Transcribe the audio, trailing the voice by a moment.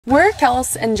We're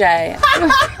Kels and Jay,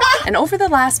 and over the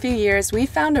last few years, we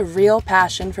found a real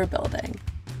passion for building.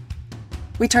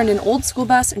 We turned an old school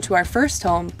bus into our first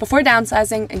home before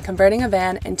downsizing and converting a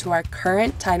van into our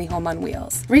current tiny home on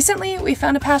wheels. Recently, we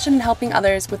found a passion in helping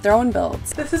others with their own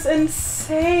builds. This is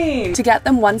insane! To get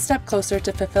them one step closer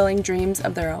to fulfilling dreams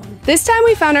of their own. This time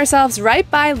we found ourselves right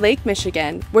by Lake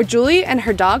Michigan, where Julie and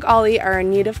her dog Ollie are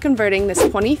in need of converting this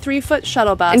 23-foot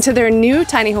shuttle bus into their new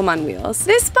tiny home on wheels.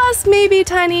 This bus may be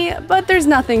tiny, but there's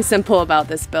nothing simple about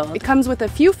this build. It comes with a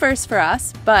few firsts for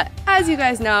us, but as you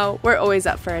guys know, we're always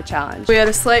up for a challenge. We had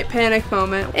a slight panic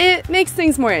moment. It makes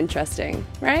things more interesting,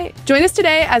 right? Join us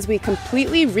today as we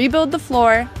completely rebuild the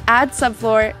floor, add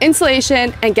subfloor,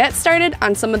 insulation, and get started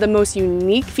on some of the most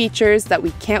unique features that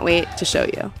we can't wait to show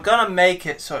you. I'm gonna make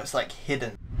it so it's like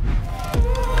hidden.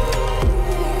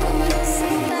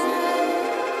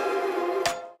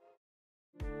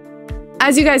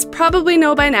 As you guys probably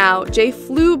know by now, Jay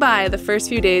flew by the first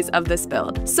few days of this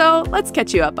build, so let's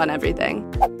catch you up on everything.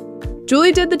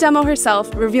 Julie did the demo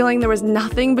herself, revealing there was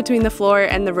nothing between the floor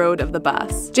and the road of the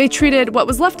bus. Jay treated what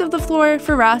was left of the floor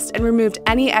for rust and removed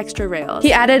any extra rails.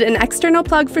 He added an external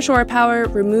plug for shore power,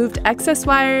 removed excess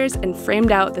wires, and framed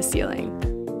out the ceiling.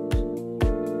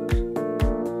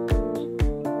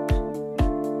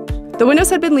 The windows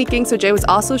had been leaking, so Jay was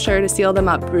also sure to seal them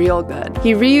up real good.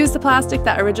 He reused the plastic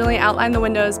that originally outlined the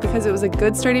windows because it was a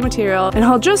good sturdy material, and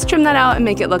he'll just trim that out and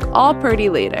make it look all pretty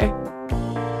later.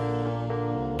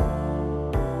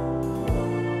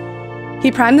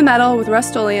 He primed the metal with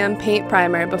Rust-Oleum paint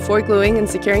primer before gluing and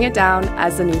securing it down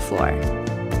as the new floor.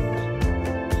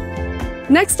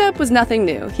 Next up was nothing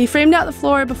new. He framed out the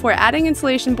floor before adding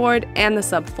insulation board and the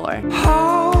subfloor.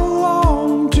 How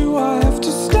long do I have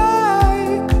to stay?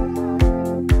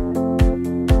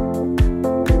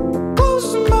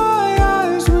 Closing my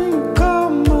eyes when you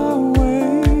come my way.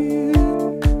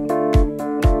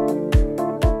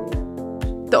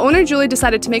 The owner, Julie,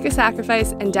 decided to make a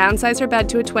sacrifice and downsize her bed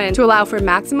to a twin to allow for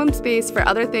maximum space for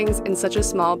other things in such a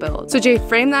small build. So Jay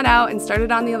framed that out and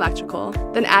started on the electrical,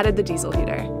 then added the diesel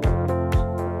heater.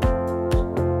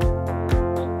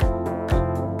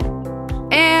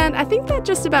 And I think that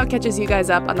just about catches you guys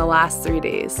up on the last 3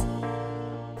 days.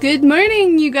 Good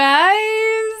morning, you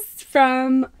guys,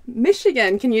 from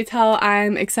Michigan. Can you tell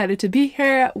I'm excited to be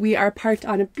here? We are parked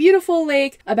on a beautiful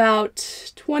lake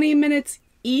about 20 minutes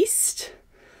east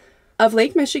of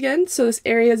Lake Michigan, so this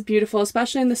area is beautiful,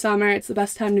 especially in the summer. It's the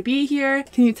best time to be here.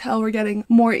 Can you tell we're getting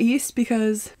more east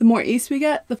because the more east we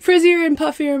get, the frizzier and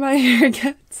puffier my hair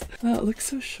gets. Wow, it looks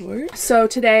so short. So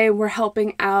today we're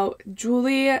helping out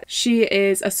Julie. She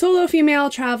is a solo female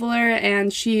traveler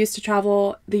and she used to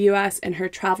travel the US in her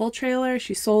travel trailer.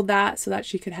 She sold that so that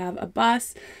she could have a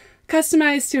bus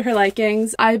customized to her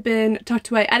likings. I've been tucked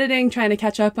away editing, trying to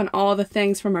catch up on all the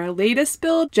things from our latest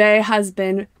build. Jay has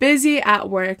been busy at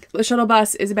work. The shuttle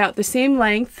bus is about the same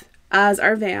length as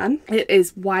our van. It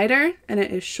is wider and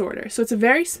it is shorter. So it's a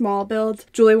very small build.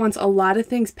 Julie wants a lot of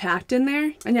things packed in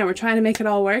there. And yeah, we're trying to make it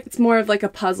all work. It's more of like a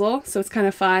puzzle, so it's kind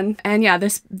of fun. And yeah,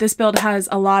 this build has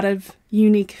a lot of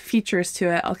unique features to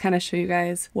it. I'll kind of show you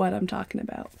guys what I'm talking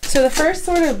about. So the first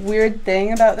sort of weird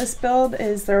thing about this build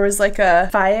is there was like a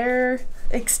fire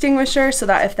extinguisher so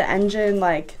that if the engine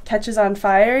like catches on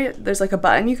fire, there's like a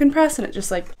button you can press and it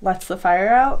just like lets the fire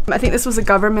out. I think this was a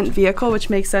government vehicle, which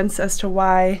makes sense as to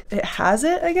why it has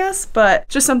it, I guess, but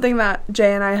just something that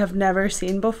Jay and I have never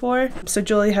seen before. So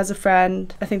Julie has a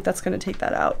friend. I think that's gonna take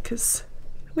that out because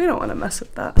we don't want to mess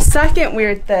with that. Second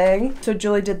weird thing, so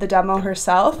Julie did the demo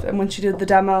herself, and when she did the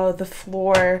demo, the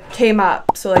floor came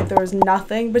up. So like there was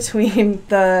nothing between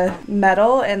the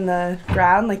metal and the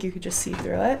ground, like you could just see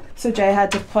through it. So Jay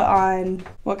had to put on,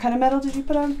 what kind of metal did you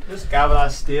put on? Just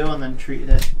galvanized steel and then treated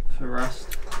it for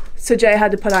rust. So Jay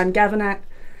had to put on galvanized,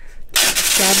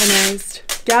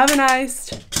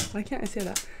 why can't I say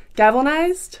that?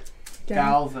 Galvanized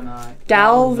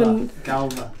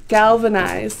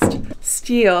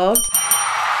steel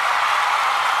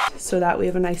so that we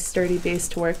have a nice sturdy base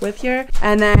to work with here.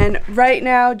 And then right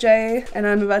now Jay, and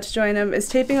I'm about to join him, is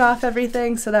taping off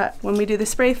everything so that when we do the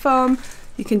spray foam,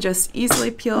 you can just easily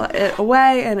peel it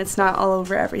away and it's not all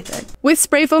over everything. With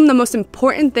spray foam, the most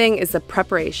important thing is the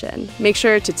preparation. Make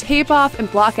sure to tape off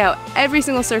and block out every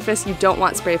single surface you don't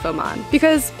want spray foam on,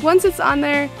 because once it's on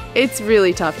there, it's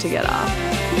really tough to get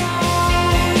off.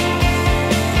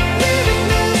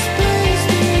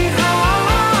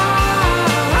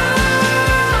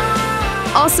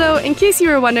 Also, in case you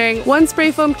were wondering, one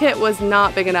spray foam kit was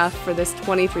not big enough for this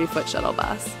 23-foot shuttle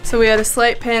bus. So we had a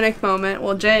slight panic moment,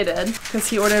 well Jay did, because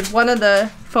he ordered one of the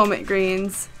foam it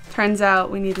greens. Turns out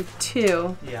we needed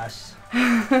two. Yes.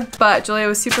 But Julia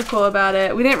was super cool about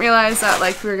it. We didn't realize that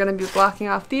like we were gonna be blocking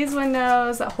off these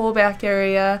windows, that whole back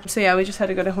area. So yeah, we just had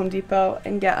to go to Home Depot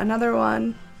and get another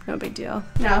one. No big deal.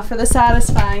 Now for the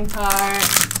satisfying part.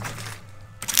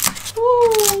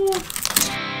 Woo!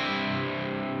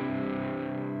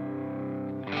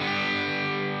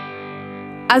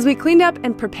 As we cleaned up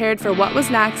and prepared for what was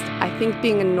next, I think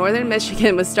being in northern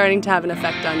Michigan was starting to have an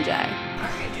effect on Jay. I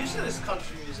get used to this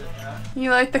country music, yeah.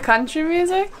 You like the country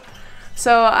music?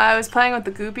 So I was playing with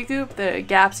the Goopy Goop, the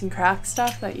gaps and cracks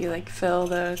stuff that you like fill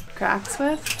the cracks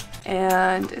with.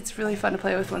 And it's really fun to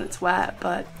play with when it's wet,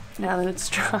 but now that it's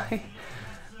dry,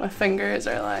 my fingers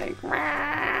are like,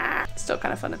 still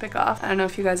kind of fun to pick off. I don't know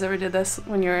if you guys ever did this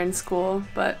when you were in school,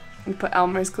 but you put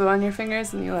Elmer's glue on your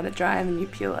fingers and you let it dry and then you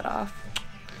peel it off.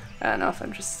 I don't know if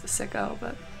I'm just a sicko,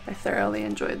 but I thoroughly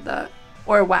enjoyed that.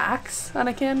 Or wax on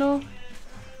a candle.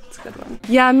 It's a good one.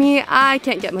 Yeah, me, I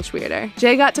can't get much weirder.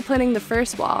 Jay got to planning the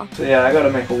first wall. So yeah, I gotta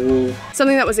make a wall.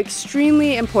 Something that was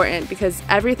extremely important because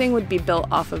everything would be built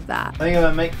off of that. I think I'm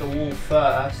gonna make the wall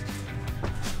first.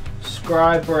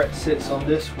 Scribe where it sits on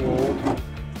this wall.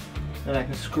 Then I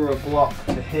can screw a block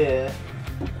to here.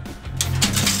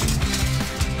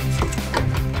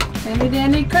 Handy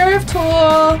dandy curve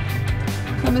tool.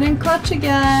 Coming in clutch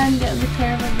again, getting the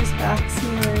curve of this back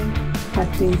ceiling.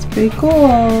 That thing's pretty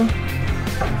cool.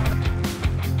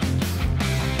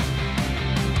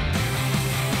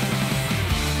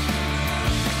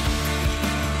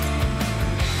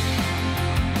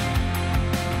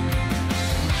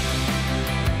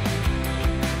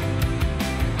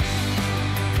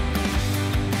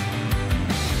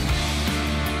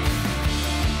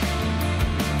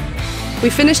 We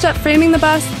finished up framing the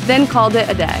bus, then called it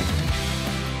a day.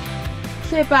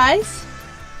 Hey, Buzz.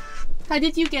 How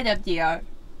did you get up there?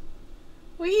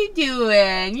 What are you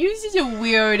doing? You're such a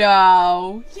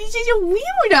weirdo. You're such a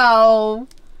weirdo.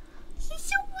 You're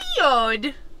so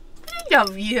weird. I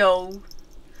love you.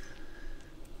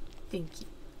 Thank you.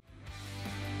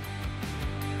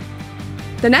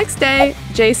 The next day,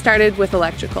 Jay started with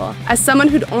electrical. As someone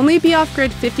who'd only be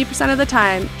off-grid 50% of the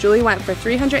time, Julie went for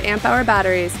 300 amp-hour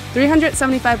batteries,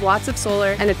 375 watts of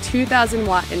solar, and a 2,000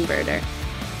 watt inverter.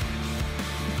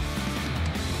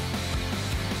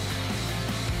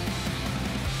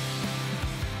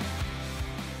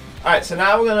 Alright, so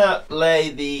now we're gonna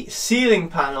lay the ceiling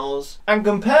panels, and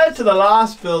compared to the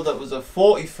last build that was a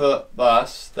 40-foot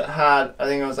bus that had, I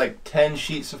think it was like 10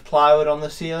 sheets of plywood on the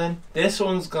ceiling, this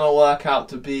one's gonna work out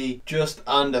to be just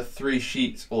under 3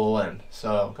 sheets all in.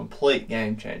 So, complete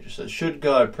game changer. So it should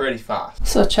go pretty fast.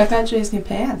 So check out Jay's new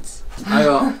pants. I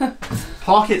got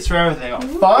pockets for everything. I got a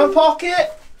phone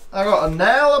pocket. I got a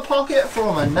nailer pocket for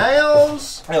all my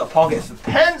nails. I got pockets for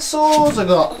pencils. I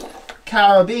got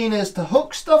carabiners to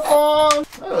hook stuff on.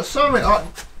 I got so many.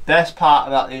 Best part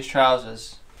about these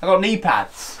trousers, I got knee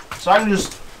pads, so I can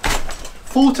just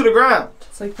fall to the ground.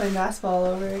 It's like playing basketball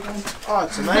all over again. Oh,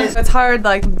 it's amazing. It's hard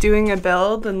like doing a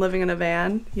build and living in a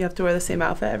van. You have to wear the same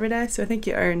outfit every day, so I think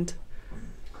you earned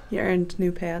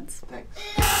new pants. Thanks.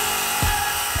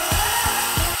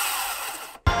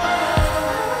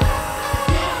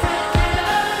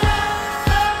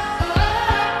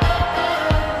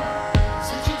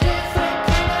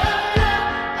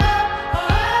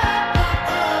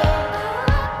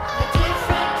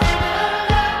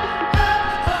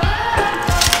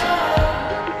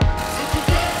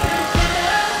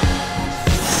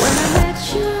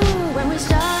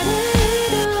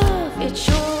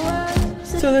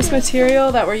 So this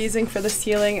material that we're using for the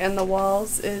ceiling and the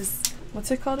walls is,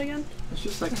 what's it called again? It's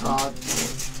just like cardboard.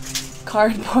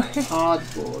 Cardboard.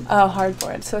 Cardboard. Oh,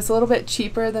 hardboard. So it's a little bit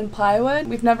cheaper than plywood.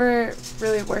 We've never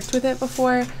really worked with it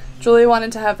before. Julie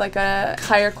wanted to have like a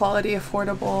higher quality,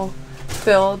 affordable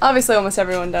build. Obviously almost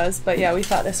everyone does, but yeah, we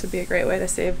thought this would be a great way to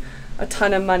save a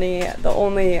ton of money. The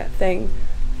only thing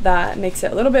that makes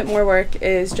it a little bit more work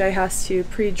is Jay has to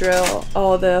pre-drill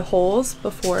all the holes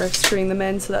before screwing them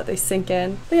in so that they sink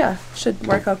in. But yeah, should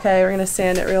work okay. We're gonna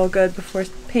sand it real good before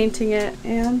painting it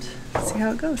and see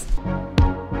how it goes.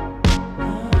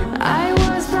 I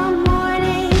was the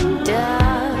morning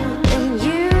dove, and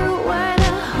you were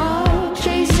the home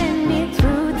chasing me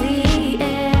through the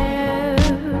air.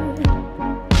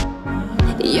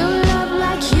 You loved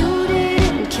like you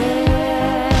didn't care.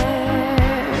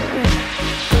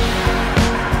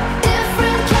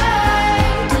 Different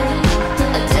kind,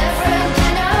 a different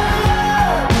kind of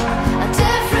love. A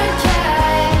different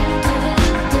kind,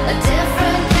 a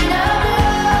different kind of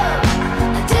love.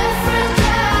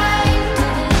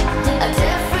 A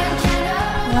different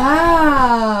kind.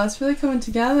 Wow, it's really coming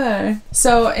together.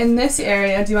 So in this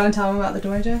area, do you want to tell them about the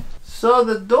door, Jay? So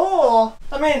the door,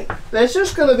 I mean, there's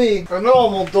just gonna be a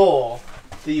normal door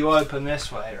that you open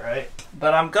this way, right?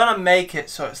 But I'm gonna make it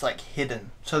so it's like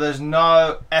hidden. So there's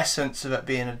no essence of it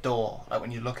being a door, like when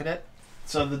you look at it.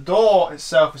 So the door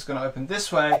itself is gonna open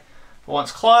this way, but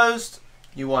once closed,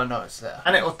 you won't know it's there.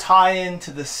 And it will tie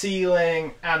into the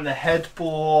ceiling and the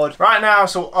headboard. Right now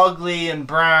it's all ugly and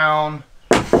brown.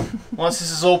 Once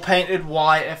this is all painted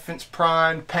white, everything's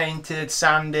primed, painted,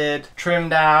 sanded,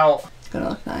 trimmed out. It's gonna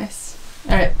look nice.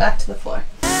 All right, back to the floor.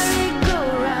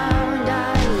 Merry-go-round,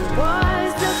 I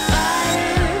was the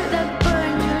fire that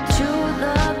burned you to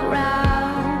the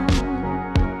ground.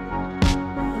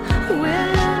 We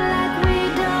live like we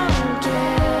don't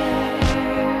care.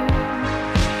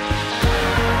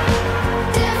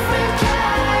 Different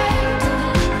kind,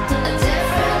 a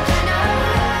different kind of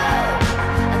love.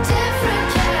 A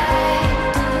different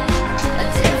kind, a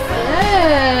different.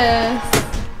 Yes.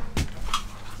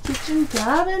 Kitchen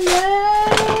cabinets.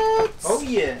 Oh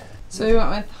yeah. So we went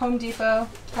with Home Depot.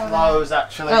 Lowe's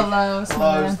actually. Oh, Lowe's.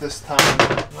 Lowe's this time.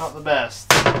 Not the best,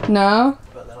 No?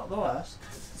 but they're not the worst.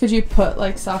 Could you put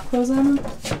like soft close on them?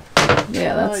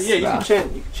 Yeah, that's yeah, you rough.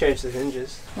 can change the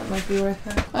hinges. That might be worth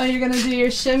it. Oh, you're gonna do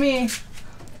your shimmy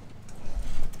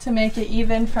to make it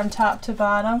even from top to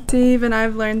bottom. See, even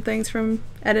I've learned things from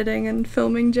editing and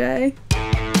filming Jay.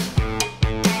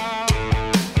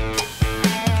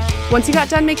 Once you got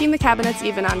done making the cabinets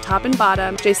even on top and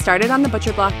bottom, Jay started on the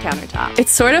butcher block countertop.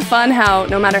 It's sort of fun how,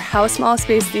 no matter how small a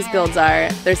space these builds are,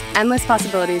 there's endless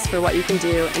possibilities for what you can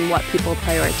do and what people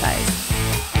prioritize.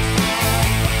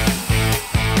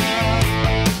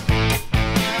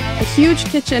 A huge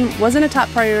kitchen wasn't a top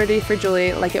priority for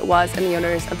Julie like it was in the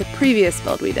owners of the previous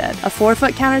build we did. A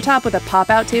 4-foot countertop with a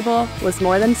pop-out table was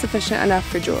more than sufficient enough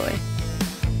for Julie.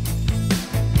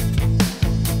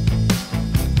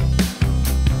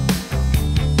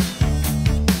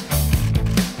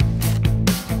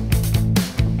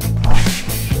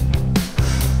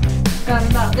 Forgot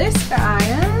about this guy.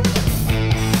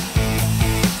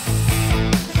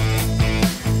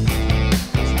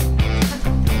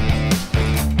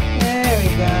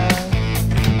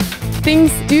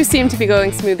 Things do seem to be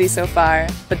going smoothly so far,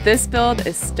 but this build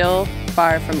is still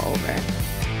far from over.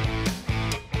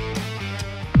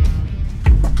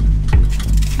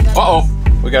 Uh-oh,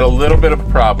 we got a little bit of a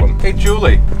problem. Hey,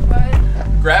 Julie.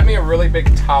 What? Grab me a really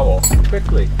big towel,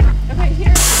 quickly. Okay,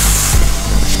 here.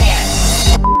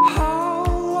 How